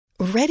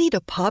Ready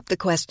to pop the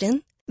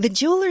question? The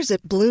jewelers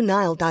at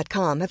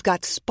BlueNile.com have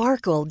got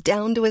sparkle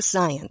down to a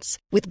science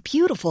with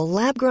beautiful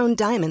lab-grown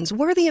diamonds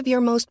worthy of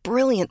your most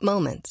brilliant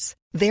moments.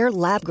 Their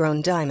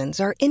lab-grown diamonds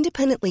are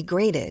independently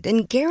graded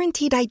and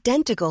guaranteed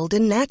identical to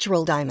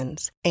natural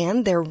diamonds,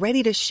 and they're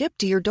ready to ship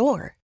to your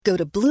door. Go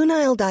to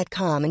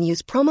BlueNile.com and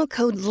use promo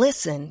code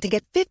LISTEN to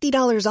get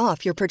 $50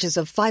 off your purchase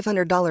of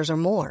 $500 or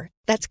more.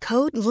 That's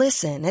code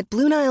LISTEN at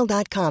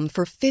BlueNile.com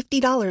for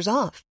 $50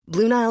 off.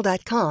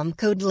 BlueNile.com,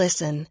 code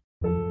LISTEN.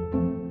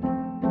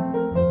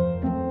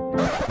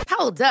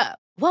 Hold up.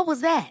 What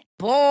was that?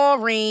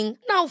 Boring.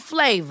 No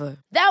flavor.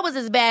 That was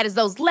as bad as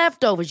those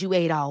leftovers you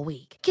ate all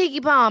week.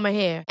 Keke Palmer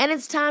here. And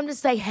it's time to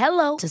say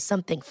hello to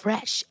something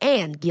fresh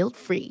and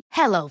guilt-free.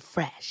 Hello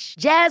Fresh.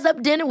 Jazz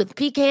up dinner with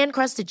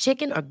pecan-crusted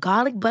chicken or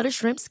garlic butter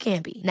shrimp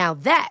scampi. Now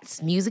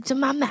that's music to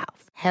my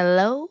mouth.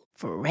 Hello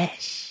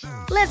Fresh.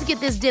 Let's get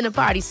this dinner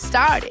party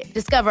started.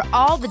 Discover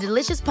all the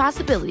delicious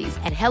possibilities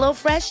at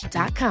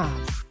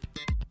hellofresh.com.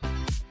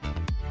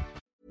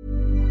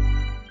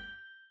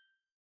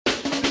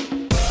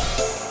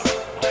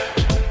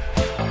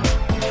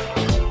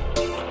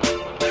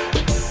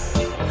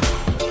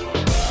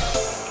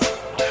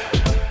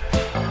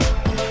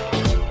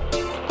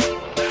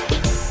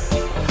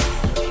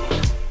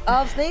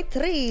 Avsnitt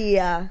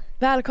 3.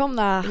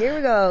 Välkomna. Here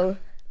we go.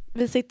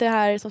 Vi sitter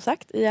här som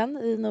sagt igen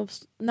i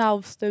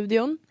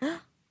Now-studion.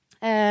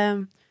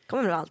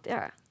 Kommer vi alltid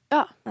göra.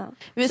 Ja.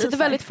 Vi sitter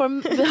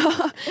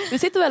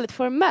väldigt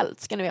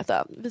formellt, ska ni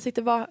veta. Vi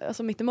sitter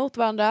alltså mitt emot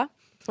varandra.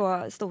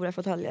 Två stora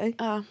fåtöljer.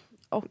 Ja.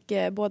 Och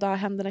båda har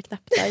händerna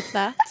knäppta i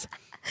knät.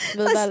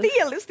 Stel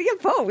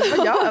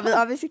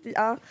pose. Vi sitter,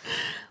 ja.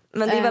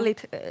 Men det är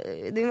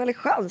en väldigt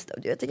skön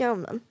studio. Jag tycker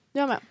om den.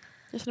 Jag med.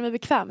 Jag känner mig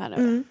bekväm här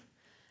nu.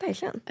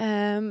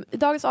 Verkligen. I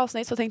dagens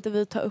avsnitt så tänkte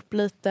vi ta upp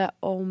lite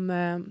om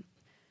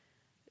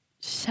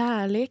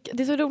kärlek.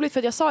 Det är så roligt för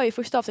att jag sa i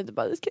första avsnittet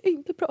bara, vi ska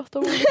inte prata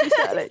om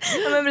kärlek.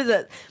 Ja, men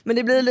precis. Men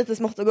det blir lite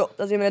smått och gott.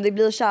 Alltså, jag menar, det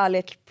blir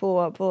kärlek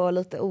på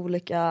lite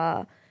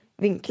olika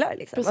vinklar.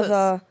 Liksom.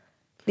 Alltså,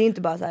 det är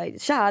inte bara så här,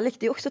 kärlek,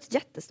 det är också ett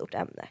jättestort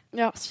ämne.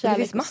 Ja, det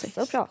finns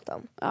massor att prata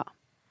om. Ja.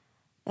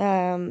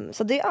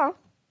 Så det,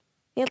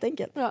 helt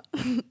enkelt. Ja.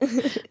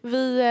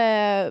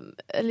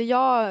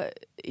 Jag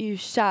är ju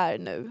kär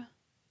nu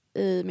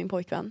i min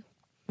pojkvän.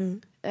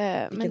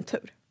 Vilken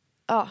tur.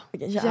 Ja,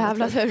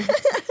 jävla tur.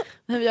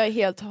 Men jag är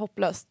helt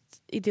hopplöst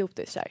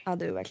idiotiskt kär. Ja,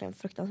 du är verkligen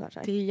fruktansvärt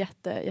kär. Det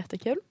är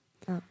jättekul.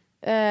 Ja.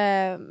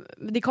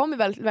 Det kom ju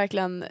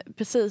verkligen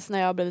precis när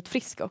jag har blivit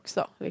frisk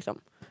också. Liksom.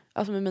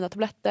 Alltså med mina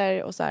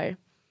tabletter och så här.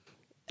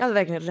 Ja, det är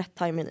verkligen rätt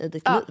timing i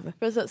ditt liv.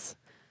 Precis.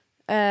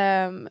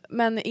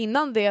 Men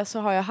innan det så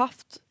har jag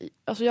haft...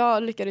 Alltså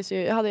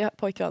jag hade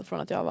pojkvän från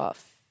att jag var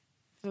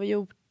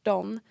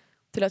 14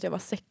 till att jag var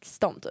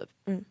 16 typ.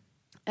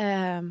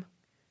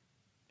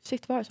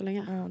 Shit, var det så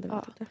länge? Ja, det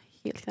var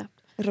helt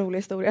knappt. Rolig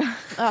historia.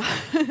 Ja.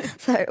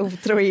 Så här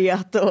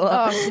otrohet och...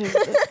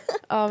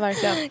 Ja,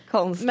 verkligen.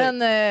 Konstigt.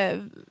 Men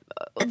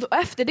och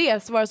efter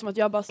det så var det som att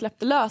jag bara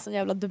släppte lös en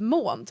jävla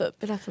demon typ.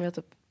 Det lät som jag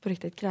typ på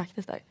riktigt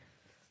kräktes där.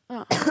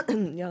 Ja.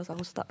 Jag sa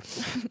hosta. Okay.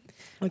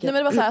 Nej, men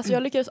det var så här, alltså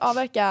jag lyckades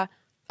avverka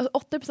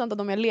alltså 80% av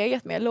dem jag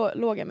legat med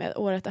låg jag med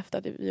året efter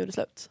att vi gjorde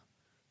slut.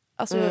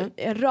 Alltså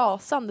en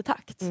rasande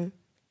takt.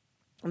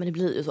 Ja, men det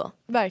blir ju så.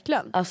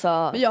 Verkligen.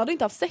 Alltså... Men jag hade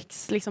inte haft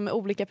sex liksom, med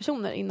olika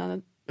personer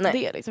innan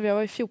det. Liksom. Jag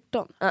var ju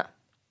 14. Ja,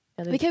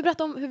 vi kan ju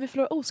berätta om hur vi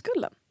förlorade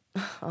oskulden.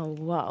 Oh,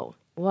 wow.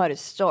 What a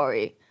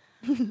story.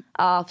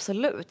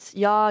 Absolut.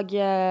 Jag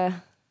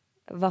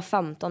var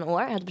 15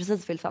 år. Jag hade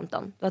precis fyllt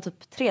 15. Det var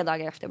typ 3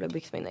 dagar efter jag blev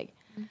byxmyndig.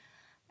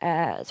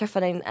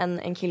 Träffade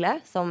en kille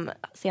som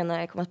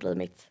senare kom att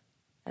bli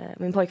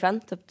min pojkvän.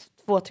 Typ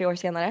 2-3 år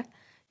senare.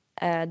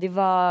 Det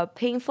var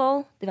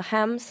painful. Det var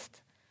hemskt.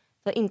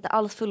 Det var inte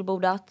alls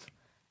fullbordat.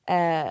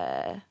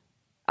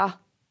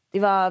 Det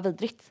var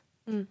vidrigt.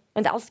 Men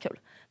inte alls kul.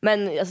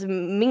 Men alltså,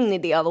 min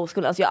idé av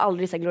oskulden, alltså, jag har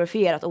aldrig så här,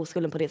 glorifierat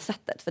oskulden på det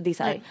sättet. För det är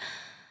så här,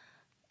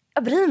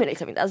 jag bryr mig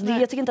liksom inte. Alltså,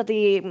 jag tycker inte att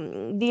det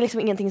är liksom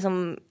ingenting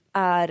som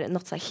är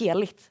något så här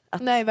heligt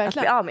att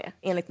bli av med,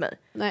 enligt mig.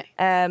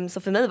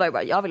 Så för mig var det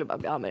bara, jag ville bara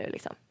bli av med det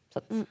liksom. Så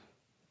att,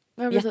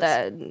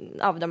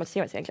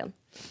 avdramatiserat egentligen.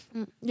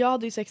 Jag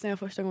hade ju sex när jag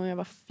första gången jag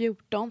var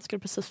 14, skulle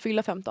precis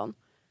fylla 15.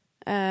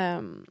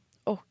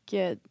 Och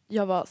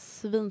jag var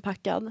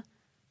svinpackad.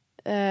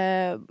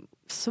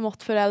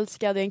 Smått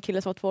förälskad i en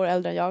kille som var 2 år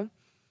äldre än jag.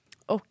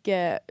 Och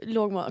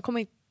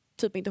kommer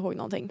typ inte ihåg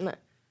någonting.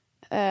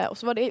 Och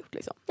så var det gjort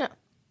liksom. Ja.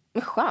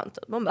 Men skönt.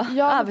 Man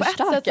bara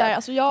överstökad.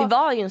 Alltså det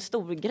var ju en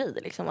stor grej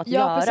liksom, att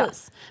göra.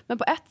 Precis. Men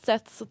på ett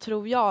sätt så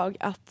tror jag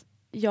att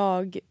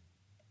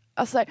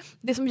alltså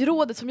det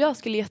rådet som jag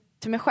skulle ge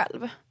till mig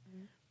själv.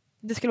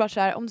 Det skulle vara så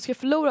här, om du ska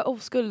förlora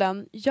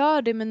oskulden,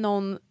 gör det med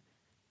någon,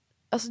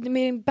 alltså med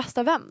din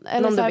bästa vän.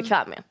 Eller någon så här, du är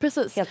bekväm med.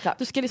 Precis. Helt klart.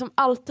 Du ska liksom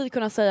alltid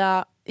kunna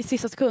säga i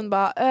sista sekund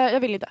bara, jag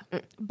vill inte.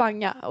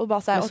 Banga och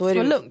bara så här, så är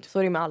det lugnt. Så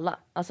är det med alla.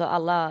 Alltså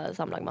alla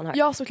samlag man har.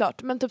 Ja,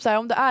 såklart. Men typ så här,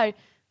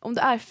 om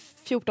det är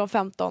 14,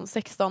 15,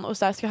 16 och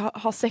så här, ska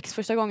ha sex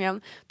första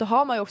gången, då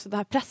har man ju också den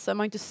här pressen.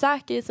 Man är inte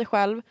säker i sig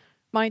själv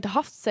man har inte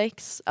haft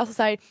sex. Alltså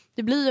så här,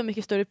 det blir ju en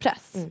mycket större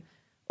press.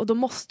 Och då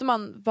måste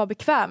man vara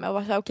bekväm med och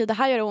vara så här, okej, det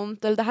här gör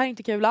ont eller det här är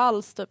inte kul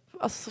alls. Typ.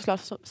 Alltså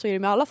såklart så är det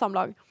med alla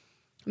samlag.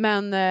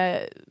 Men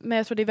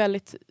jag tror det är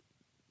väldigt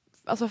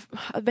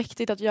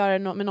viktigt att göra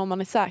det med någon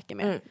man är säker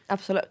med.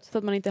 Absolut. Så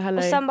att man inte heller...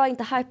 Och sen bara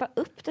inte hypa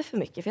upp det för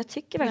mycket. För jag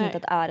tycker verkligen inte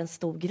att det är en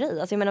stor grej.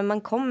 Alltså jag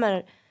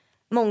menar,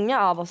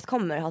 många av oss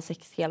kommer ha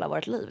sex hela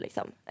vårt liv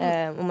liksom.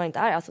 Om man inte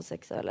är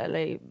asexuell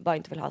eller bara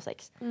inte vill ha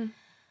sex.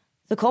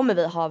 Så kommer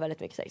vi ha väldigt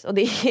mycket sex. Och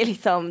det är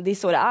liksom, det är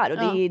så det är.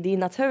 Och det är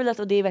naturligt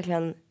och det är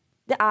verkligen,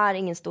 det är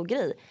ingen stor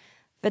grej.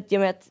 För att jag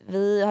menar att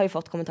vi har ju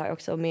fått kommentarer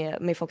också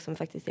med folk som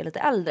faktiskt är lite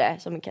äldre.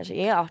 Som kanske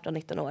är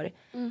 18-19 år.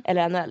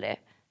 Eller ännu äldre.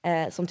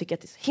 Som tycker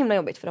att det är så himla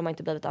jobbigt för de har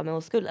inte blivit av med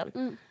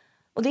oskulden.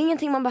 Och det är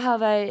ingenting man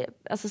behöver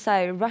alltså, så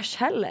här, rush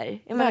heller.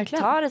 Jag menar,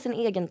 ta det sin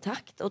egen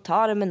takt och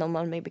ta det med någon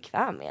man är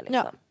bekväm med. Liksom.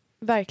 Ja,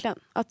 verkligen.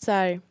 Att så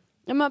här,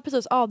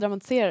 precis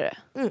avdramatisera det.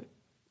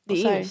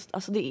 Det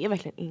är det är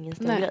verkligen ingen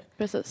stor grej.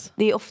 Precis.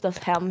 Det är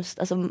oftast hemskt.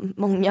 Alltså,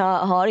 många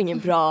har ingen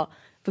bra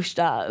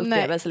första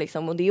upplevelse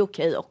liksom, och det är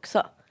okej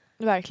också.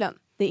 Verkligen.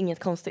 Det är inget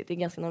konstigt, det är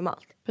ganska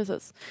normalt.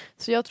 Precis.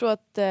 Så jag tror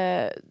att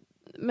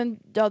men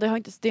ja, det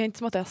är inte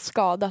som att det har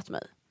skadat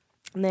mig.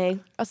 Nej.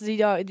 Alltså det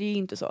är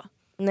inte så.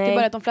 Nej. Det är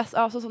bara att de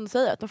flesta, så som du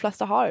säger, att de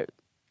flesta har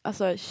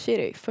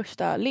shitty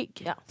första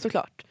ligg. Ja.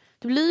 Såklart.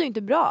 Det blir ju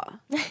inte bra.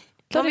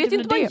 Man vet ju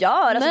inte vad man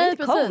gör, alltså, det är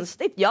inte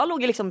konstigt. Jag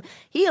låg ju liksom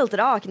helt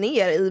rak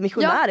ner i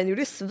missionären,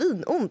 gjorde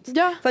svinont.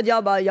 Ja. För att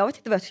jag vet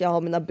inte vart jag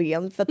har mina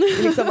ben. För att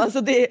liksom,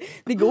 alltså, det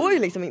går ju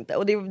liksom inte.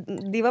 Och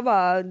det var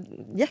bara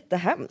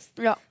jättehemskt.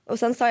 Ja. Och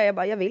sen sa jag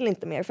bara, jag vill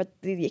inte mer för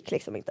att det gick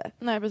liksom inte.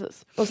 Nej,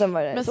 precis. Och sen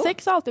var det men så.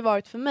 Sex har alltid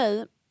varit för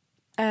mig,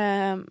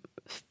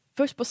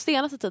 först på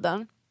senaste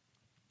tiden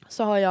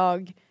så har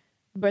jag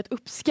börjat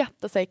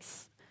uppskatta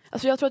sex.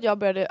 Alltså jag tror att jag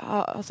började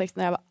ha sex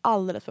när jag var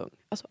alldeles för ung.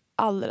 Alltså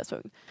alldeles för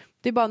ung.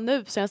 Det är bara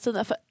nu senaste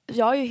tiden. För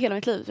jag har ju hela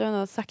mitt liv, jag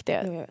har sagt det.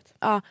 Jag vet.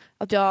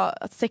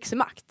 Att sex är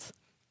makt.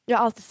 Jag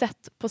har alltid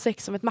sett på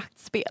sex som ett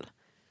maktspel.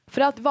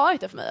 För det har alltid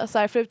varit det för mig. Alltså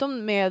här,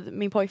 förutom med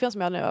min pojkvän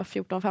som jag hade när jag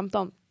var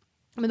 14-15.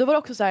 Men då var det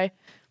också så här,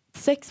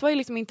 sex var ju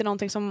liksom inte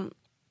någonting som,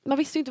 man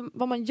visste ju inte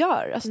vad man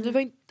gör. Alltså du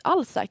var inte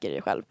alls säker i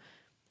dig själv.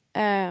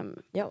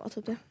 Ja,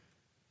 typ det.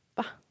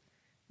 Va?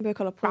 Jag började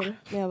kolla på det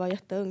när jag var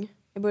jätteung.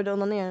 Jag började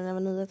onanera när jag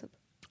var 9 typ.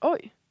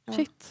 Oj,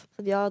 shit.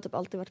 Så jag har typ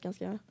alltid varit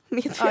ganska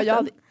medveten. Ja, jag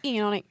hade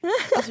ingen aning.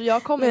 Alltså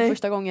jag kom in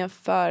första gången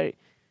för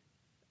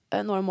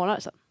några månader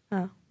sedan.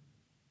 Ja.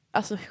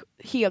 Alltså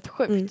helt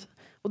sjukt.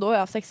 Och då har jag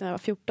haft sex när jag var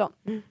 14.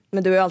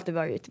 Men du har ju alltid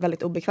varit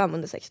väldigt obekväm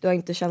under sex. Du har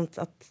inte känt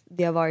att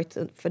det har varit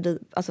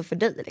för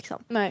dig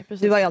liksom. Nej,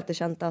 precis. Du har ju alltid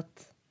känt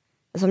att,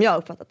 som jag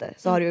uppfattat det,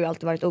 så har du ju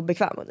alltid varit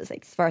obekväm under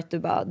sex. För att du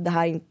bara, det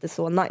här är inte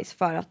så nice.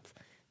 För att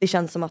det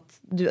känns som att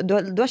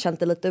du har känt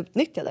dig lite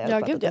utnyttjad. Ja,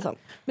 gud, ja.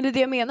 Men det är det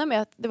jag menar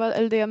med att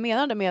det jag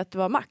menade med att det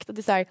var makt. Att det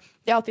är så här,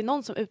 det är alltid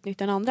någon som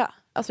utnyttjar den andra.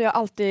 Alltså jag har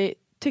alltid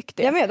tyckt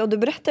det. Jag vet, och du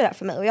berättade det här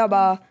för mig. Och jag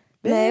bara,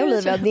 nej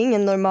Olivia, det är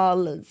ingen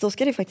normal, så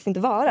ska det faktiskt inte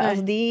vara.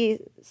 Alltså,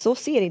 så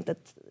ser inte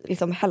ett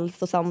liksom,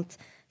 hälsosamt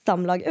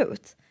samlag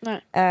ut.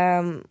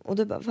 Och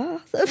du bara, va?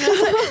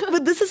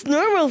 But this is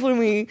normal for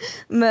me.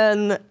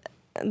 Men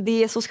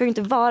så ska det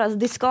inte vara. Alltså,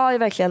 det ska ju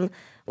verkligen,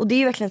 och det är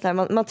ju verkligen så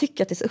här, man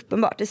tycker att det är så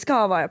uppenbart. Det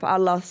ska vara på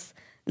allas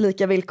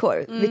lika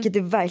villkor. Vilket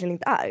det verkligen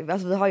inte är.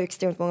 Alltså, vi har ju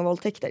extremt många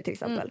våldtäkter till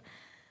exempel.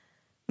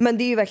 Men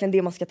det är ju verkligen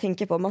det man ska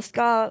tänka på. Man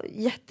ska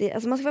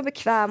vara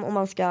bekväm och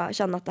man ska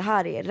känna att det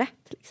här är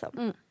rätt.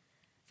 Liksom.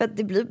 För att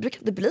det brukar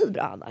inte bli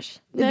bra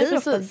annars. Det blir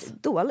ofta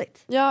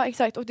dåligt. Ja,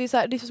 exakt. Och det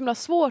är så himla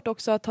svårt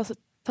också att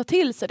ta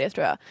till sig det,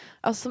 tror jag.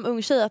 Alltså som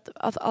ung tjej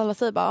att alla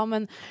säger bara,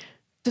 men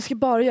du ska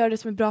bara göra det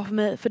som är bra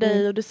för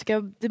dig och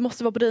det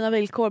måste vara på dina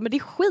villkor. Men det är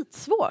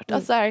skitsvårt.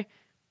 Alltså här,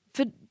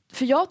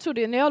 för jag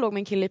trodde, när jag låg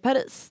med en kille i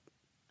Paris,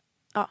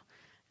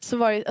 så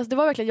var det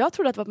var verkligen, jag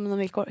trodde att det var på mina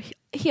villkor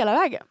hela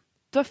vägen.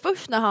 Det var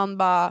först när han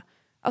bara,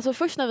 alltså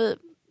först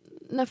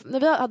när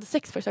vi hade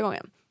sex första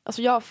gången.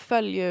 Alltså jag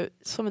föll ju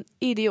som en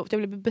idiot.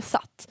 Jag blev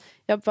besatt.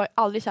 Jag var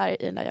aldrig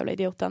kär i den där jävla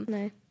idioten.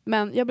 Nej.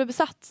 Men jag blev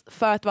besatt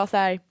för att vara så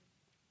här,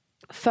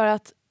 för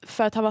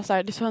att han var så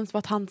här, det känns som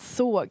att han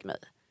såg mig.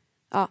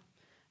 Ja.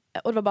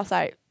 Och det var bara så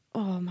här,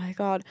 oh my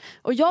god.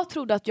 Och jag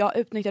trodde att jag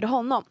utnyttjade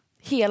honom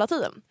hela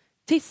tiden.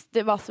 Tills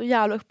det var så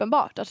jävla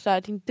uppenbart att så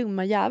här, din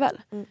dumma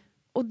jävel.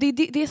 Och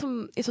det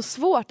som är så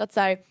svårt att så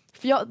här,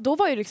 för då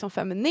var jag liksom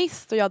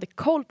feminist och jag hade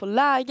koll på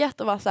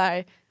läget och var så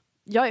här,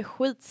 jag är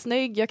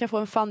skitsnygg, jag kan få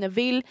en fan jag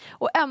vill.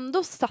 Och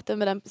ändå satt jag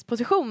med den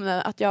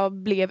positionen att jag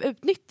blev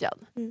utnyttjad.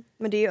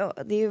 Men det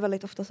är ju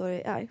väldigt ofta så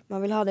det är.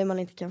 Man vill ha det man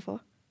inte kan få.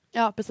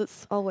 Ja,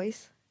 precis.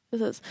 Always.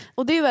 Precis.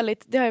 Och det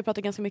har jag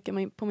pratat ganska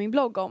mycket på min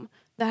blogg om.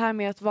 Det här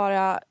med att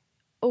vara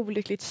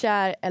olyckligt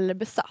kär eller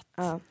besatt.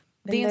 Ja.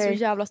 Det är en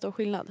så jävla stor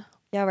skillnad.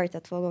 Jag har varit där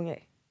 2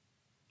 gånger.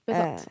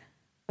 Besatt?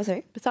 Vad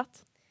säger du?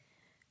 Besatt?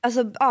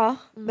 Alltså,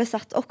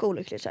 besatt och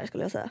olyckligt kär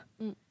skulle jag säga.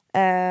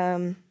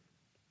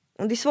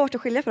 Och det är svårt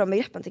att skilja på de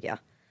begreppen tycker jag.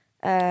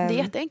 Det är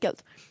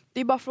jätteenkelt.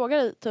 Det är bara att fråga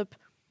dig typ.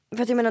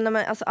 För att jag menar,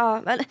 men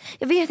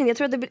jag vet inte, jag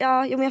tror att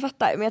men jag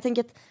fattar. Men jag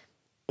tänker att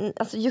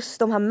alltså, just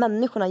de här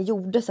människorna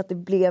gjorde så att det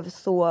blev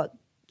så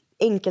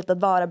enkelt att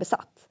vara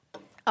besatt.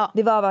 Ja.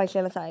 Det var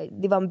verkligen så här,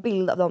 det var en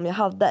bild av dem jag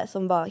hade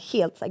som var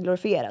helt så här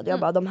glorifierad. Jag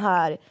bara, de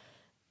här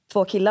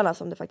 2 killarna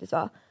som det faktiskt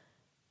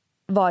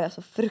var jag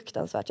så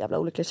fruktansvärt jävla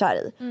olycklig kär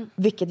i.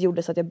 Vilket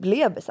gjorde så att jag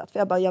blev besatt. För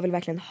jag bara, jag vill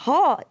verkligen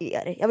ha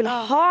er. Jag vill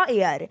ha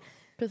er.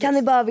 Precis. Kan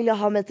ni bara vilja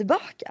ha mig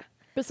tillbaka?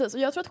 Precis, och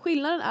jag tror att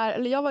skillnaden är,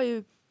 eller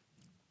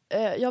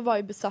jag var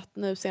ju besatt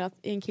nu senast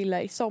i en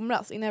kille i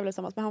somras innan jag blev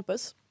tillsammans med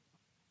Hampus.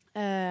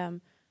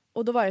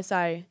 Och då var det så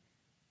här,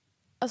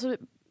 alltså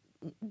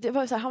det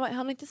var så här,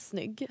 han är inte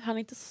snygg, han är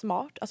inte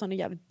smart, alltså han är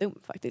jävligt dum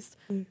faktiskt.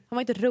 Han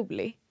var inte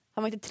rolig,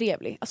 han var inte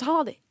trevlig. Alltså han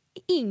hade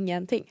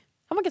ingenting.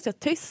 Han var ganska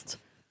tyst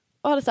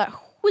och hade så här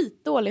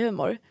skitdålig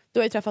humor. Du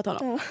har ju träffat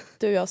honom.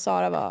 Du och jag och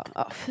Sara var,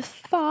 för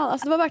fan,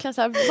 alltså det var verkligen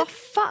så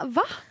här,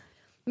 va?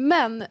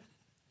 Men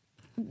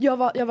jag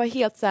var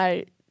helt så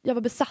här, jag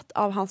var besatt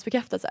av hans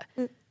bekräftelse.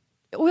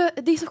 Och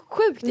det är så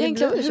sjukt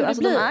egentligen hur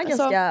alltså, det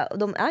blir.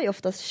 De är ju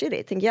oftast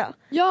shitty, tänker jag.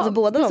 Ja, alltså,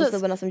 båda precis. de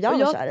snubbarna som jag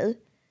var kär i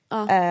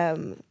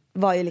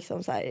var ju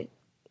liksom så här,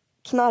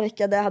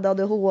 knarkade, hade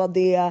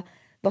ADHD,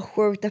 var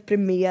sjukt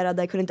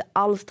deprimerade, kunde inte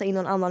alls ta in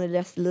någon annan i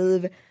deras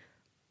liv.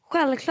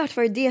 Självklart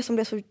var det som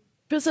blev så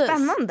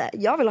spännande.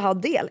 Jag ville ha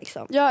det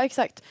liksom. Ja,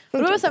 exakt. Och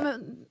då var det så här,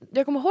 men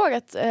jag kommer ihåg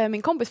att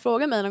min kompis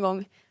frågade mig någon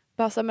gång,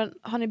 bara så här, men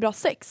har ni bra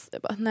sex?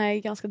 Jag bara,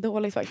 nej, ganska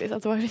dåligt faktiskt.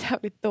 Alltså, det var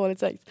jävligt dåligt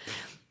sex.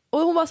 Och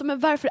hon var så, men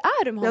varför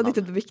är du med honom? Ja, det är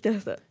typ det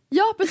viktigaste.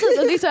 Ja, precis.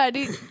 Och det är så här,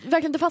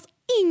 verkligen, det fanns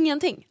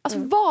ingenting. Alltså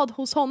vad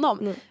hos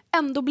honom.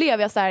 Ändå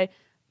blev jag så här,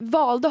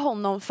 valde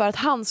honom för att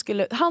han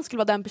skulle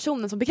vara den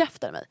personen som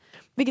bekräftade mig.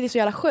 Vilket är så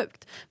jävla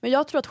sjukt. Men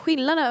jag tror att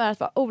skillnaden är att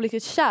vara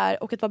olyckligt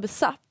kär och att vara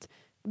besatt.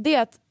 Det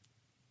är att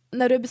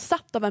när du är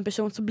besatt av en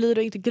person så blir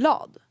du inte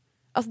glad.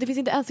 Alltså det finns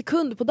inte en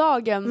sekund på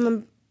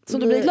dagen som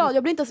du blir glad.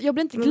 Jag blir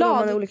inte glad. När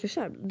man är olyckligt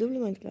kär, då blir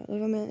man inte glad.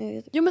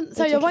 Jo, men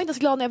så här, jag var inte så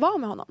glad när jag var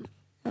med honom.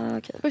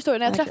 Okay. Förstår du?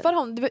 När jag träffade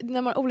honom,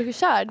 när man är olyckligt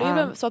kär, det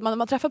är så att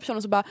man träffar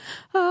personen så bara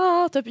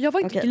typ, jag var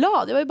inte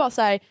glad. Jag var ju bara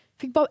så här,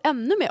 fick bara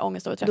ännu mer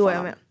ångest av att träffa honom. Då är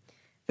jag med.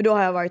 För då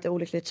har jag varit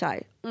olyckligt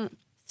kär.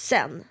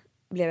 Sen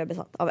blev jag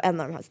besatt av en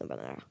av de här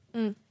snubbarna.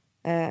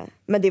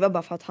 Men det var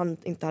bara för att han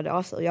inte hörde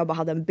av sig. Och jag bara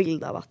hade en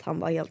bild av att han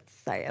var helt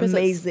såhär,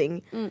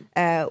 amazing.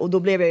 Och då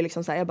blev jag ju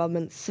liksom såhär, jag bara,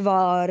 men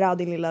svara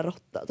din lilla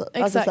råtta typ.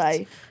 Exakt. Alltså,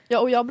 såhär, ja,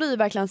 och jag blir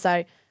verkligen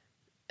såhär,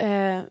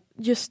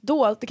 just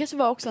då, det kanske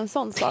var också en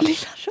sån sak.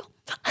 Lilla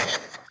råtta.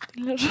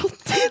 Lilla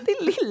råtta. Din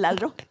lilla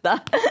råtta.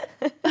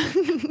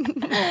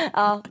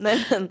 Ja,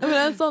 nej, men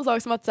en sån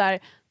sak som att såhär,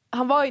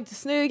 han var inte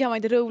snygg, han var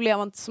inte rolig, han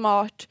var inte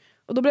smart.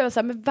 Och då blev jag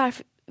såhär, men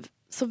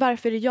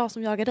varför är det jag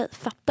som jagar dig?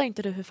 Fattar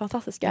inte du hur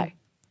fantastisk jag är?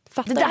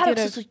 Det där är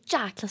också så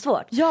jäkla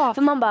svårt. Ja,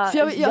 för man bara,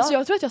 jag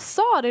tror att jag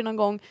sa det någon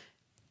gång.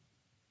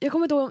 Jag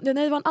kommer inte ihåg,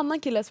 det var en annan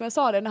kille som jag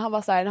sa det när han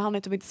var såhär, när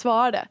han typ inte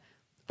svarade.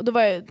 Och då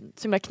var jag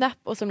så himla knäpp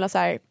och så himla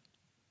såhär.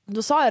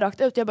 Då sa jag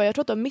rakt ut, jag tror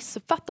att du har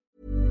missuppfattat.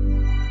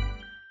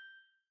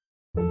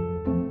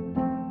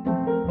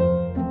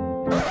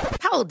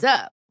 Hold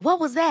up. What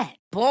was that?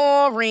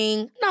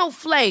 Boring. No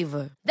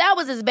flavor. That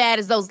was as bad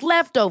as those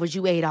leftovers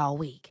you ate all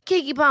week.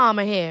 Keke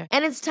Palmer here,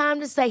 and it's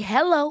time to say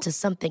hello to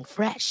something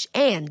fresh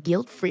and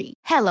guilt-free.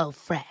 Hello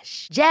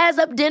Fresh. Jazz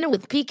up dinner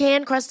with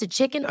pecan-crusted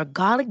chicken or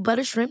garlic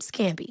butter shrimp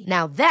scampi.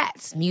 Now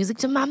that's music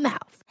to my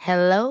mouth.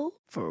 Hello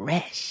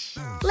Fresh.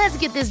 Let's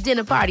get this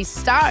dinner party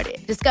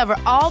started. Discover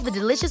all the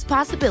delicious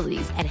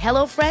possibilities at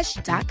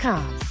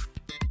hellofresh.com.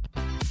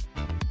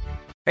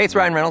 Hey, it's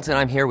Ryan Reynolds, and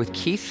I'm here with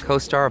Keith,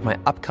 co-star of my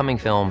upcoming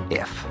film,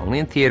 If, only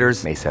in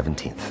theaters May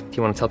 17th. Do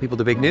you want to tell people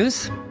the big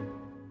news?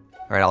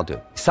 All right, I'll do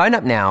it. Sign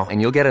up now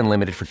and you'll get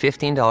unlimited for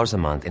 $15 a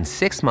month and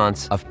 6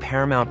 months of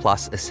Paramount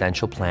Plus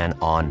Essential Plan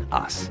on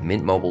us.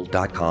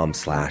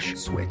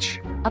 MintMobile.com/switch.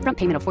 Upfront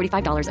payment of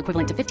 $45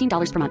 equivalent to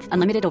 $15 per month.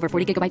 Unlimited over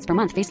 40 gigabytes per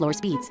month. Face lower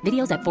speeds.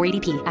 Videos at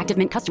 480p. Active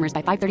Mint customers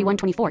by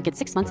 531.24 get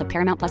 6 months of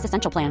Paramount Plus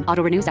Essential Plan.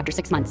 Auto renews after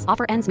 6 months.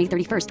 Offer ends May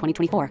 31st,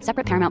 2024.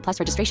 Separate Paramount Plus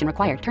registration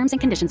required. Terms and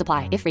conditions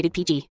apply if rated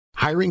PG.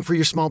 Hiring for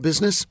your small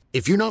business?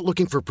 If you're not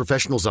looking for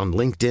professionals on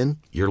LinkedIn,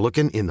 you're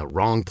looking in the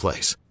wrong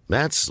place.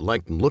 That's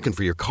like looking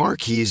for your car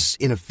keys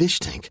in a fish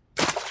tank.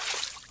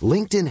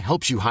 LinkedIn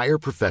helps you hire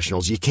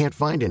professionals you can't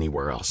find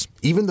anywhere else,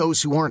 even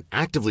those who aren't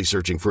actively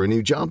searching for a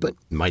new job but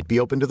might be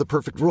open to the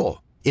perfect role.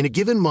 In a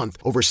given month,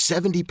 over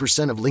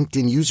 70% of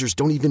LinkedIn users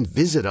don't even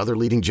visit other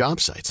leading job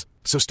sites.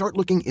 So start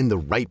looking in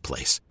the right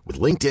place.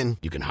 With LinkedIn,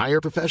 you can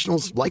hire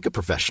professionals like a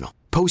professional.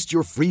 Post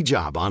your free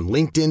job on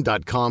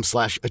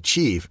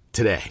linkedin.com/achieve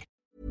today.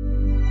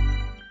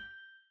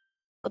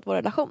 Vår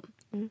relation.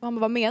 Och han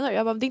bara, vad menar du?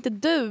 Jag bara, det är inte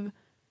du.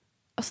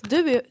 Alltså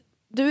du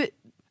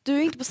är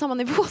inte på samma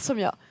nivå som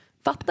jag.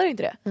 Fattar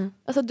inte det?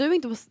 Alltså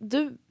du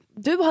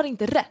har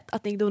inte rätt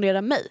att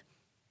ignorera mig.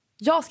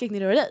 Jag ska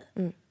ignorera dig.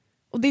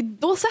 Och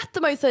då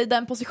sätter man ju sig i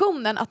den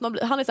positionen att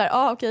han är så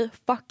här, okej,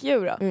 fuck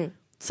you då.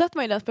 Sätter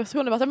man i den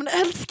positionen och bara, men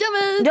älska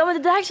mig. Ja, men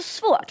det där är så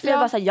svårt.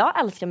 För jag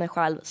älskar mig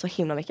själv så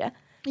himla mycket.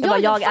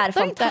 Jag är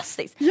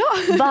fantastisk.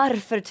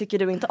 Varför tycker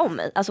du inte om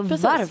mig? Alltså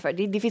varför?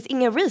 Det finns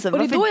ingen reason. Och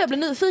det är varför? då jag blir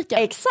nyfiken.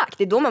 Exakt,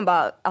 det är då man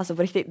bara, alltså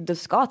på riktigt, du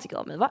ska tycka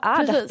om mig. Vad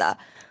är detta?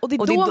 Och det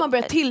är då man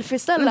börjar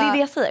tillfredsställa. Men det är det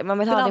jag säger, man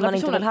vill ha det man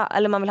inte personen. vill ha.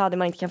 Eller man vill ha det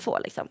man inte kan få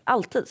liksom.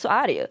 Alltid, så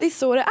är det ju. Det är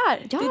så det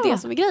är. Det är det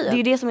som är grejen. Det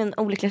är det som är en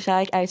olycklig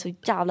kärlek, är så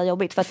jävla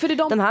jobbigt. För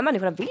att de här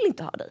människorna vill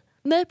inte ha dig.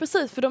 Nej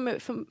precis, för de är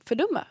för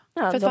dumma.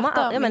 Ja, för att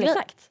fatta men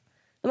exakt.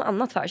 De har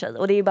annat för sig.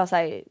 Och det är bara så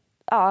här,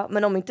 ja,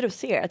 men om inte du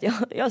ser att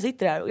jag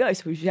sitter här och jag är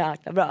så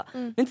jäkla bra.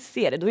 Om du inte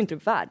ser det, då är inte du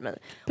värd mig.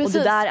 Precis.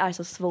 Och det där är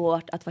så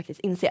svårt att faktiskt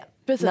inse.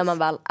 Precis. När man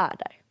väl är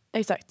där.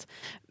 Exakt.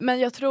 Men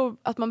jag tror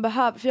att man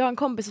behöver, för jag har en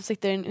kompis som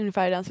sitter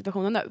ungefär i den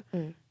situationen nu.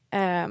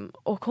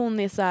 Och hon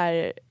är så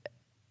här,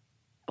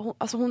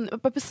 hon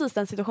precis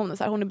den situationen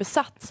så här, hon är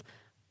besatt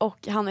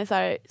och han är så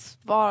här,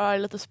 svarar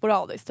lite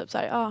sporadiskt typ så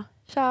här,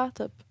 tja,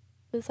 typ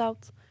peace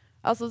out.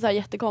 Alltså så här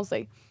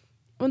jättekonstig.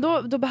 Men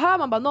då behöver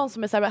man bara någon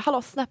som är så här,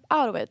 hallå, snap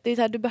out of it. Det är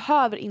så här, du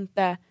behöver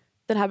inte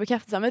den här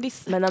bekräftelsen.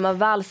 Men när man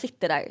väl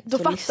sitter där då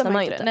så fattar lyssnar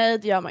man inte. Nej,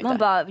 det gör man inte. Man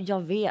bara,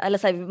 jag vet, eller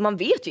så här, man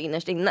vet ju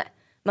innerst inne.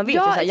 Man vet ju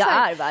Ja, såhär,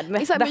 jag är värd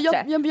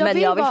bättre.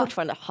 Men jag vill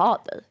fortfarande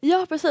ha dig.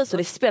 Ja, precis. Så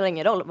det spelar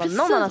ingen roll vad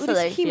någon annan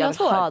säger, för jag vill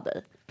ha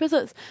dig.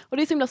 Precis. Och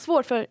det är så himla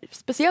svårt, för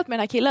speciellt med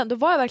den här killen, då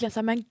var jag verkligen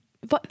såhär, men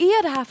vad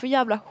är det här för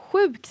jävla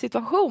sjuk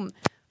situation?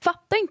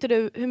 Fattar inte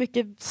du hur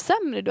mycket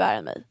sämre du är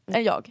än mig,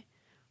 än jag?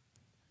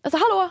 Alltså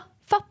hallå,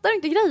 fattar du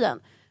inte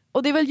grejen?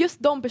 Och det är väl just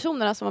de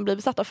personerna som man blir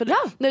besatt av. För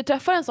när du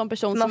träffar en sån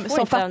person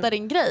som fattar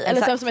din grej,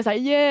 eller som är såhär,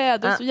 yeah,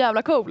 du är så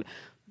jävla cool,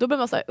 då blir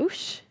man såhär,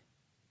 usch.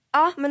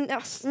 Ja, men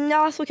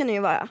ja, så kan det ju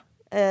vara.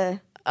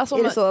 Alltså,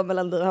 är det så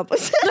mellan du och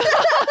Hampus?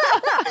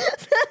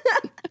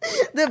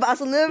 Det är bara,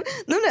 alltså nu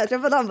när jag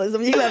träffat Hampus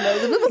som gillar mig,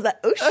 då blir man såhär,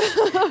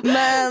 usch.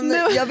 Men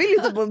jag vill ju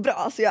inte må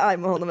bra, så jag är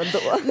med honom ändå.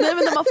 Nej,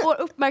 men när man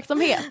får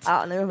uppmärksamhet,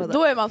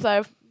 då är man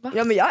såhär, va?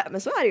 Ja,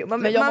 men så är det ju.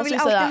 Man vill alltid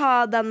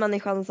ha den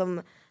människan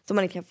som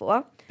man inte kan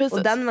få. Precis.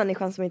 Och den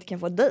människan som inte kan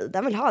få dig,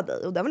 den vill ha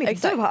dig. Och den vill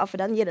inte du ha, för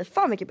den ger dig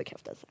för mycket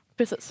bekräftelse.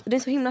 Precis. Det är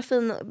så himla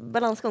fin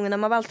balansgång. När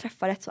man väl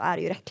träffar rätt så är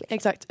det ju räckligt.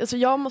 Exakt. Alltså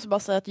jag måste bara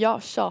säga att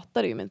jag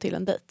tjatade ju mig till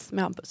en dejt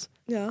med Hampus.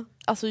 Ja.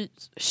 Alltså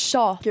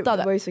tjatade. Gud,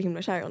 jag var ju så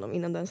himla kär i honom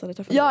innan du ens hade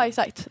träffat honom. Ja,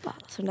 exakt.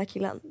 Alltså den där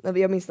killen.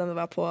 Jag minns när vi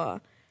var på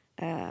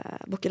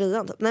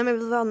Bokerian typ. Nej,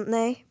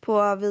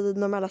 vid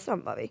Normala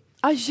Strand var vi.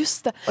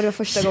 Just det. Och det var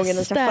första gången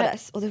vi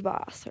träffades. Och du bara,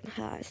 alltså den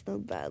här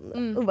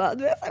snubben. Och bara,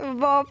 du vet,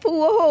 var på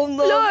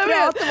honom.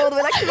 Pratade med honom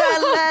hela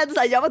kvällen.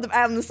 Så jag var typ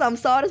ensam.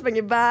 Sara sprang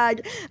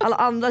iväg. Alla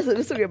andra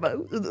så jag bara,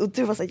 och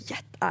du var så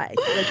jättearg.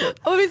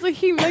 Och det är så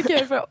himla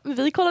kul, för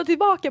vi kollade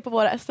tillbaka på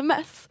våra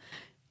sms.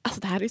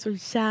 Alltså det här är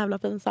så jävla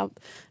pinsamt.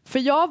 För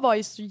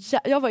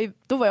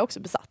då var jag också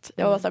besatt.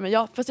 Jag var så här,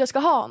 men fast jag ska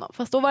ha honom.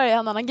 Fast då var det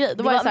en annan grej.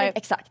 Då var jag så här,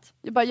 exakt.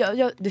 Du har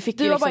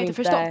liksom bara inte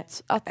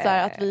förstått att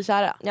vi är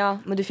kära. Ja,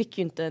 men du fick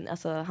ju inte,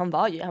 alltså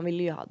han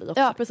ville ju ha det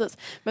också. Ja, precis.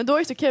 Men då är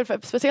det så kul, för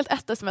speciellt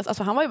ett sms,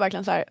 alltså han var ju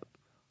verkligen så här,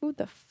 who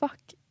the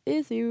fuck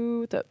is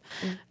you typ.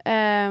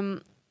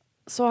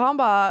 Så han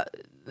bara,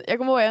 jag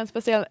kommer ihåg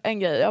en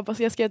grej.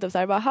 Jag skrev typ så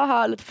här, bara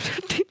haha, lite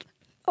flörtigt.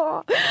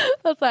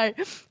 Så här,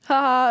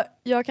 haha,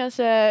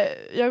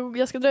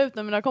 jag ska dra ut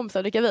med mina kompisar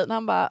och dricka vin.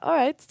 Han bara,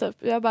 alright, typ.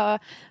 Jag bara,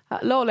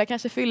 lol, jag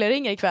kanske fyller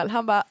ringer ikväll.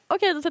 Han bara,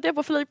 okej, då sätter jag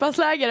på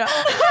flygplansläger då.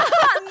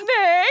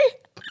 Nej!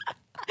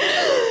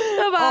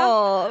 Jag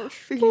bara,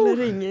 fyller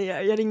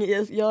ringer.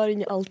 Jag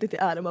ringer alltid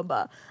till Adam och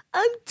bara,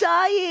 I'm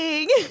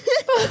dying.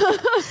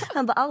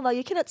 Han bara, Alva,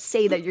 you cannot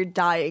say that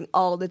you're dying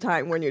all the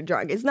time when you're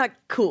drunk. It's not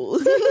cool.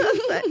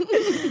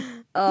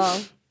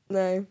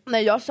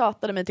 Nej, jag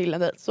tjatade mig till en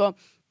dejt, så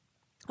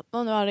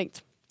och nu har han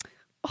ringt.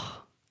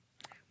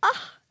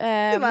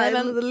 Det var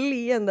en liten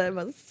leende,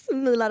 man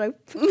smilar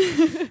upp.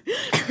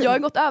 Jag har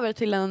gått över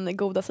till den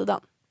goda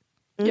sidan.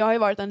 Jag har ju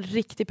varit en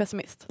riktig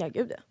pessimist. Ja,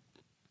 gud.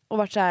 Och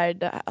varit så här,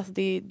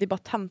 det är bara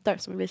tanter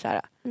som blir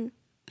kära.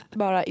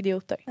 Bara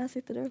idioter. Här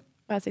sitter du.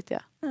 Och här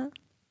sitter jag.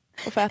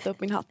 Och får äta upp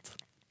min hatt.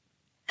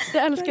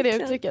 Jag älskar det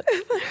uttrycket.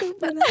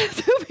 Äta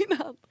upp min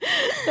hatt.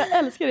 Jag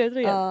älskar det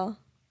uttrycket.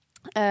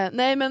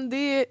 Nej, men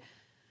det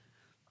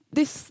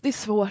är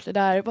svårt det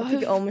där. Jag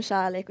tycker om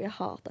kärlek och jag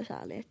hatar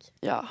kärlek.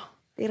 Ja.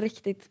 Det är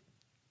riktigt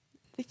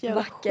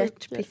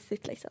vackert,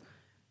 pissigt liksom.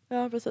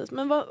 Ja, precis.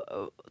 Men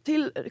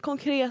till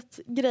konkret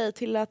grej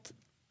till att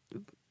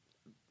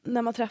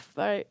när man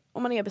träffar,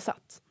 om man är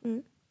besatt.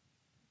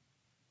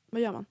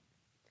 Vad gör man?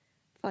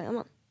 Vad gör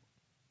man?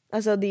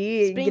 Alltså det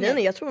är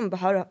grejen, jag tror man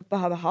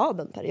behöver ha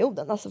den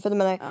perioden. Alltså för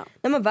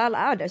när man väl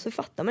är där så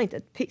fattar man inte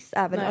ett piss.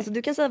 Alltså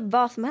du kan säga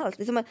vad som helst.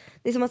 Det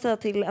är som att säga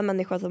till en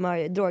människa som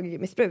har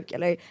drogmissbruk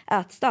eller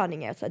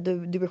ätstörningar att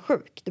du är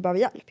sjuk, du behöver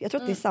hjälp. Jag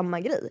tror att det är samma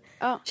grej.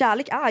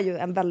 Kärlek är ju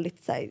en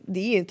väldigt, det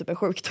är ju typ en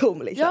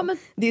sjukdom liksom.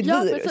 Det är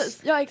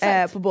ett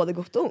virus på både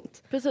gott och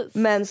ont. Precis.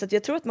 Men så att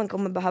jag tror att man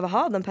kommer behöva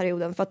ha den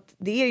perioden, för att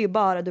det är ju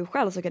bara du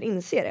själv som kan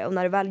inse det. Och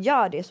när du väl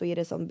gör det så är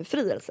det som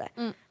befrielse.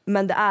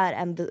 Men det är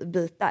en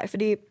bit där. För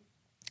det är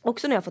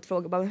också när jag har fått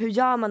frågor, bara, hur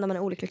gör man när man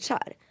är olyckligt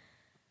kär?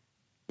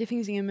 Det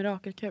finns ingen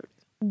mirakelkur.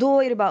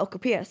 Då är det bara att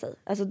ockupera sig.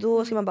 Alltså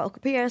då ska man bara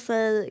ockupera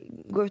sig,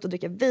 gå ut och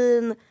dricka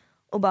vin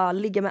och bara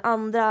ligga med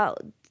andra.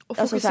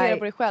 Och fokusera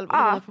på dig själv och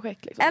dina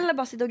projekt. Liksom. Eller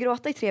bara sitta och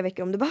gråta i 3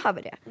 veckor om du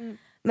behöver det.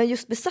 Men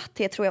just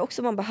besatthet tror jag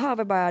också man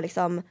behöver bara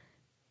liksom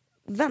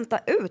vänta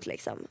ut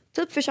liksom.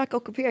 Typ försöka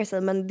ockupera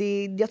sig, men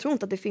jag tror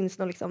inte att det finns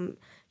någon liksom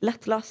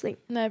lätt lösning.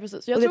 Nej,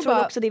 precis. Jag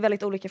tror också det är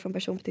väldigt olika från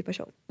person till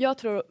person. Jag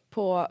tror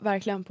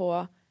verkligen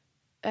på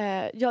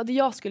det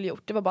jag skulle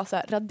gjort, det var bara så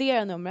här,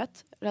 radera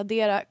numret,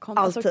 radera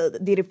alltid,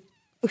 det är det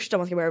första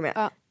man ska börja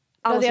med.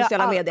 Alla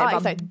sociala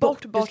medier,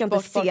 bort. Du ska inte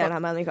se den här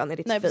människan i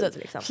ditt feed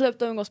liksom.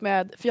 Sluta umgås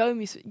med, för jag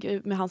umgås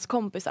med hans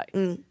kompisar.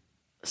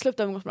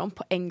 Sluta umgås med dem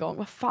på en gång.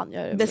 Vad fan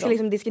gör det ska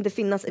liksom, det ska inte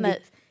finnas i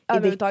ditt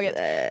överhuvudtaget.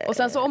 Och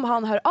sen så om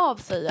han hör av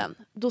sig igen,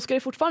 då ska det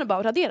fortfarande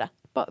bara radera.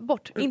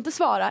 Bort. Inte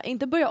svara,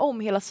 inte börja om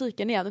hela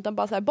cykeln igen, utan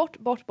bara så här,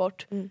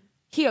 bort.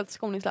 Helt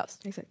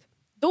skoningslöst. Exakt.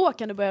 Då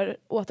kan du börja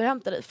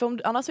återhämta dig.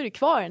 För annars är du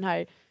kvar i den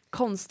här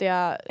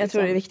konstiga... Jag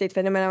tror det är viktigt,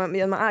 för jag menar,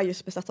 när man är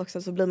just besatt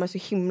också så blir man så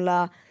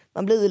himla...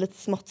 Man blir ju lite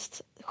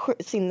smått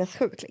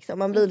sinnessjuk liksom.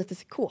 Man blir lite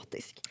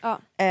psykotisk.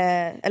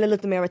 Eller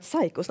lite mer av ett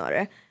psycho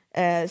snarare.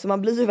 Så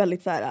man blir ju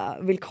väldigt så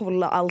här, vill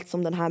kolla allt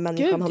som den här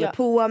människan håller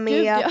på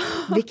med.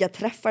 Vilka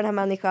träffar den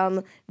här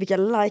människan. Vilka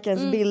likar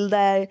ens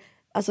bilder.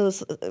 Alltså,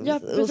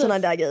 och sådana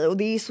där grejer. Och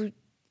det är så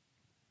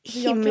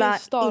himla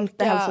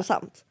inte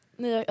hälsosamt.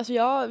 Nej, alltså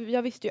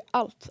jag visste ju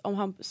allt om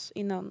Hampus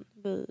innan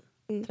vi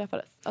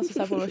träffades. Alltså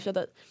såhär på vår första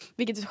dejt.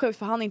 Vilket är så sjukt,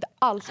 för han är inte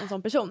alls en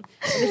sån person.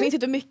 Det finns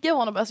inte mycket om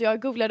honom. Alltså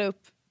jag googlade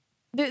upp.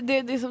 Det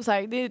är som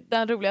såhär, det är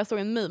den roliga, jag såg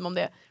en meme om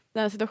det.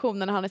 Den här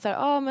situationen när han är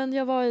såhär, men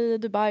jag var i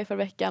Dubai för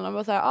veckan. Och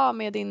var såhär,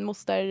 med din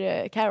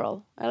moster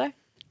Carol, eller?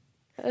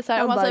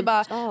 Såhär, och man säger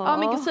bara,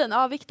 min kusin,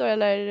 Victor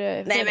eller...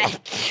 Nej men,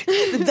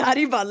 det där är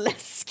ju bara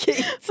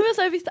läskigt. Så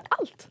jag visste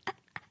allt.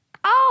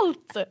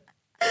 Allt!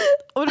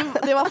 Och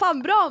det var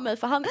fan bra av mig,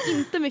 för han är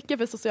inte mycket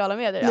för sociala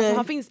medier. Alltså,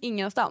 han finns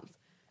ingenstans.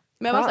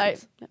 Men jag var såhär,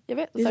 jag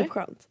vet. Det är typ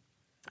skönt.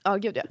 Ja,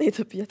 gud ja. Det är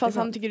typ fast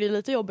han tycker det är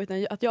lite jobbigt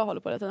att jag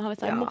håller på det. Han är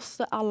såhär,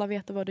 måste alla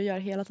veta vad du gör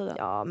hela tiden.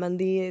 Ja, men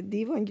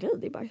det var en grej,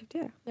 det är bara att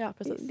acceptera. Ja,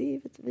 precis.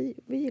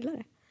 Vi gillar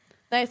det.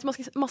 Nej, så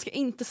man ska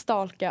inte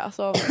stalka.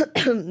 Alltså,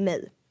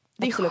 nej.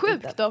 Det är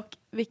sjukt dock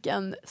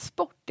vilken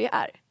sport det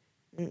är.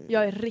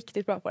 Jag är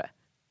riktigt bra på det.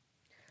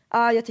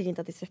 Jag tycker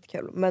inte att det är så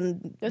kul.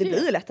 Men det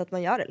blir ju lätt att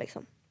man gör det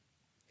liksom.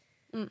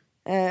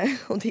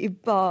 Och det är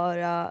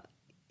bara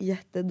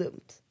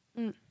jättedumt.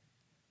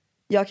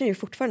 Jag kan ju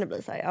fortfarande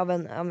bli så här, av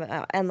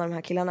en av de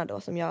här killarna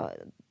då, som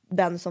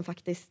den som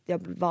faktiskt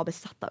jag var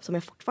besatt av, som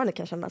jag fortfarande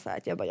kan känna så här,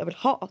 att jag vill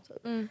ha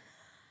typ.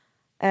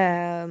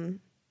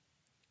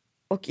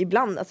 Och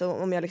ibland, alltså,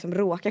 om jag liksom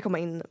råkar komma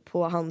in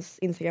på hans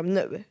Instagram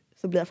nu,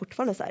 så blir jag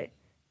fortfarande så här: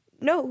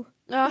 no.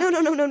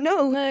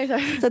 Nej,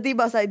 så det är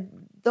bara så här,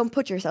 don't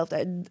put yourself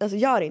there, alltså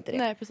gör inte det.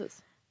 Nej,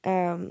 precis.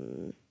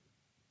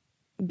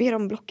 Be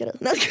dem blocka dig.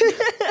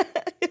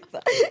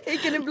 Jag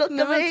kunde blocka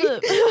mig. Typ.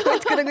 Jag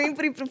inte kunna gå in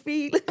på din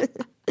profil.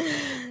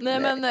 Nej,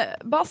 men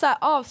bara så här,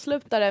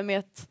 avsluta det med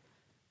ett...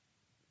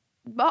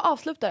 Bara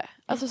avsluta det.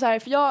 Alltså så här,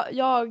 för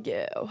jag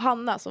och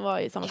Hanna som var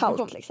i samma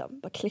situation. Liksom.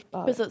 Bara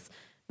klippa. Precis.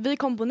 Vi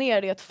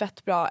komponerade ett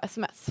fett bra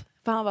sms.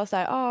 För han var så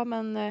här,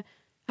 men...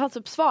 Han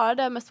typ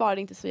svarade, men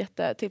svarade inte så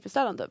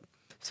jättetillfredsställande.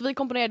 Så vi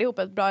komponerade ihop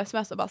ett bra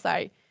sms och bara så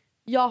här: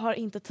 jag har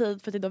inte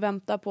tid för att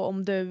vänta på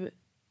om du är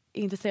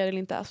intresserad eller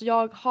inte. Alltså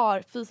jag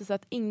har fysiskt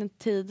sett ingen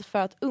tid för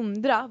att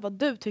undra vad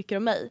du tycker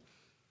om mig.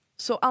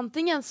 Så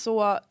antingen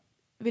så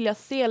vill jag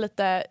se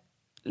lite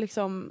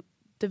liksom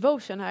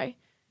devotion här.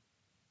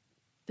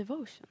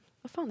 Devotion?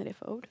 Vad fan är det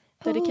för ord?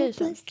 Dedication.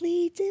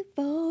 Hopelessly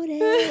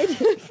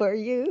devoted for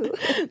you.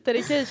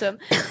 Dedication.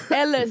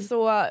 Eller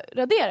så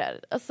raderar.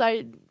 Alltså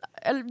här,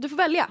 eller du får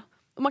välja.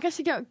 Och man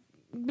kanske kan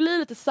bli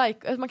lite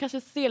psycho, man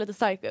kanske ser lite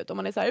psycho ut om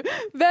man är så här: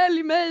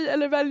 välj mig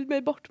eller välj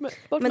mig bort mig.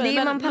 Men det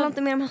är, man pallar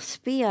inte med de här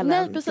spelen.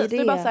 Nej, precis. Det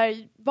är bara så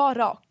här, var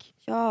rak.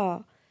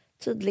 Ja,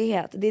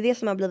 tydlighet. Det är det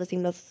som har blivit så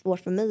himla svårt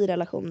för mig i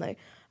relationer.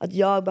 Att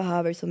jag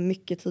behöver så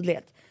mycket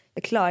tydlighet.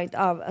 Jag klarar inte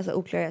av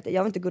oklarheter.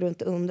 Jag vill inte gå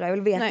runt och undra. Jag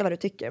vill veta vad du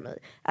tycker om mig.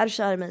 Är du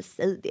kär i mig,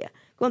 säg det.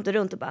 Gå inte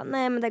runt och bara,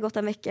 nej men det har gått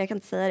en vecka, jag kan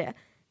inte säga det.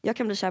 Jag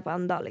kan bli kär på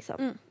en dag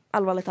liksom.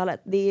 Allvarligt talat.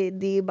 Det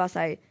är bara så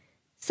här,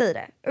 säg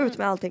det. Ut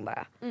med allting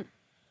bara.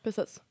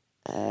 Precis.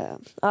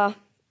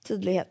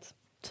 Tydlighet.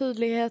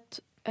 Tydlighet,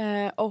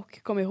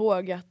 och kom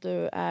ihåg att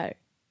du är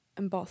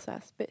en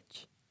boss-ass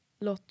bitch.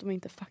 Låt dem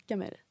inte fucka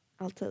med dig.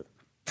 Alltid.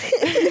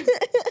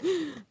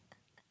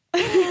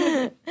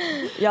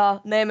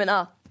 Ja, nej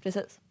men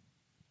precis.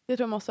 Jag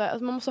tror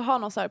man måste ha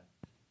någon så här,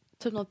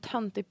 typ någon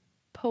töntig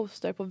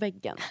poster på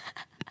väggen.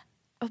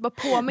 Alltså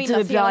bara påminna.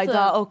 Du är bra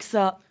idag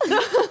också.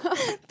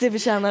 Det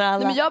förtjänar alla.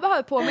 Nej, men jag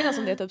behöver påminnas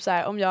om det, typ så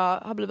här, om jag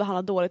har blivit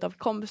behandlad dåligt av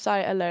kompisar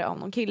eller av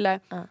någon kille.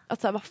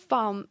 Att så här, vad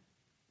fan,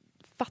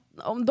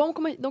 om de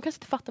kanske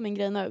inte fattar min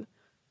grej nu,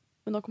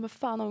 men de kommer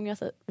fan ångra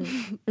sig.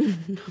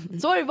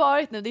 Så har det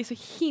varit nu, det är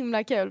så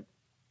himla kul.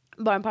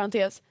 Bara en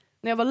parentes.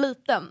 När jag var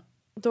liten,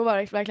 då var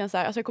det verkligen så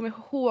här, alltså jag kommer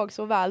ihåg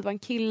så väl, det var en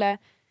kille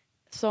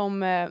som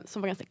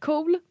var ganska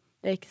cool.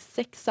 Jag gick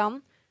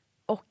 6:an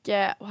och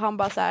han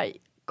bara så här,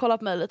 kollade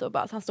på mig lite och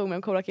bara, han stod med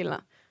de coola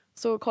killarna.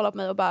 Så kollade på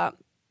mig och bara,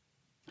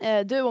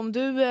 du om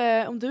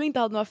du inte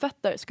hade några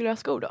fötter, skulle du ha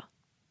skor då?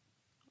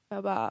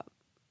 Jag bara,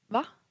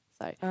 va?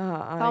 Så här.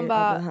 Han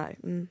bara,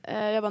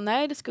 jag bara,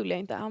 nej det skulle jag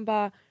inte. Han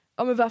bara,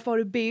 ja men varför har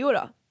du BH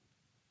då?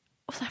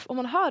 Och så här, om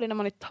man hör det när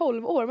man är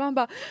 12 år, man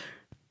bara,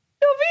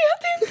 jag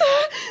vet inte,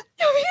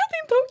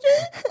 okej.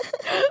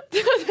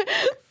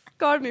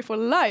 Scarred me for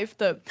life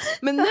typ.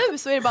 Men nu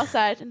så är det bara så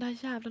här, den där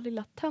jävla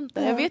lilla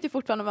tönten. Jag vet ju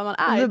fortfarande vad man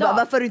är idag. Bara,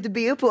 varför har du inte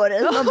BH på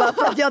dig? Man bara,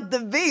 för att jag inte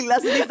vill.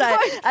 Alltså, det är så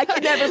här, I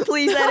can never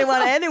please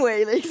anyone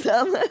anyway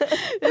liksom.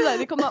 Det är så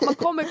här, man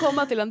kommer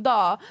komma till en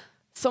dag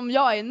som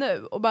jag är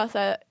nu och bara så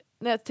här,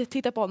 när jag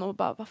tittar på honom och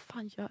bara, vad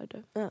fan gör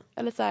du?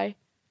 Eller så här,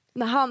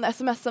 när han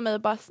smsar mig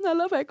och bara,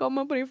 snälla får jag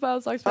komma på din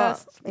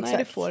födelsedagsfest? Nej,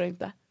 det får du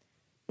inte.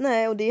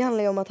 Nej, och det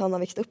handlar ju om att han har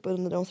växt upp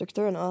under de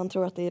strukturerna och han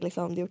tror att det är,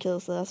 liksom, det är okej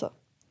att säga så.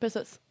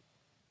 Precis.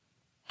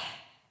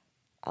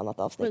 Annat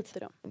avsnitt. Skit i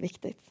dem.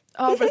 Viktigt.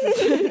 Ja,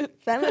 precis.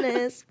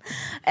 Feminism.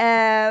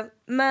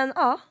 Men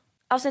ja,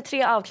 avsnitt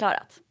 3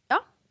 avklarat. Ja,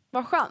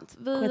 vad skönt.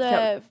 Vi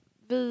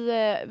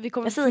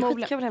kommer jag säger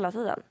skitkul hela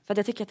tiden, för att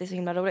jag tycker att det är så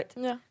himla roligt.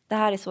 Ja. Det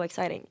här är så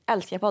exciting.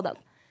 Älskar podden.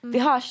 Vi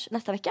hörs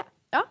nästa vecka.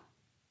 Ja,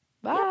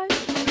 bye.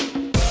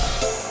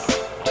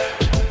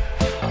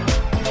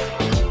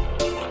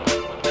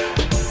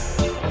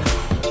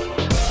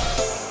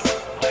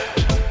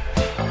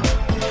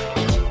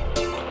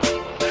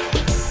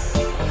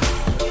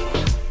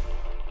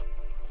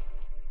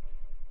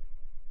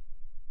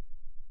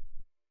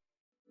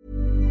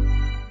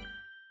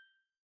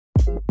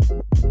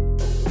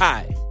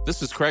 Hi,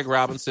 this is Craig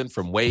Robinson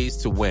from Ways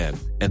to Win,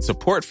 and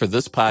support for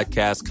this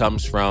podcast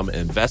comes from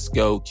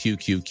Invesco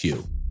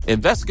QQQ.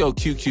 Invesco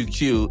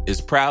QQQ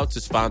is proud to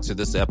sponsor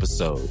this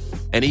episode,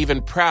 and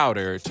even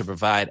prouder to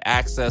provide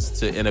access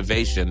to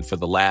innovation for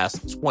the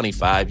last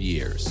 25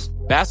 years.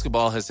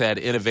 Basketball has had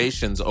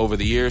innovations over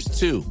the years,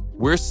 too.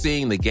 We're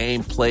seeing the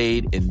game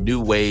played in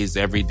new ways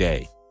every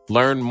day.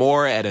 Learn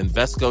more at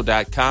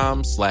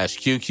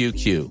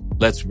Invesco.com/QQQ.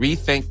 Let's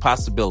rethink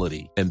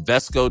possibility.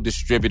 Invesco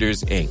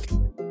Distributors, Inc.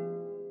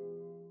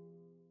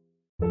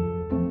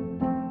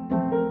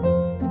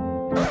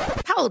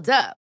 Hold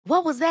up.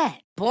 What was that?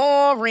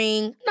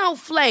 Boring. No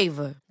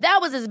flavor. That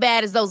was as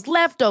bad as those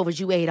leftovers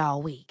you ate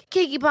all week.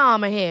 Keke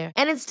Palmer here,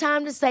 and it's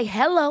time to say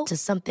hello to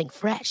something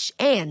fresh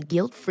and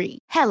guilt-free.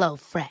 Hello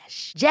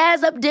Fresh.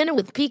 Jazz up dinner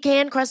with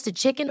pecan-crusted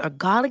chicken or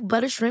garlic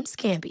butter shrimp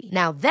scampi.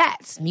 Now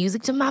that's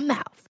music to my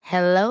mouth.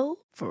 Hello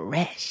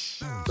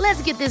Fresh.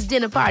 Let's get this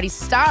dinner party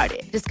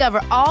started.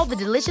 Discover all the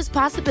delicious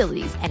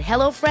possibilities at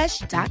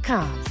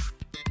HelloFresh.com.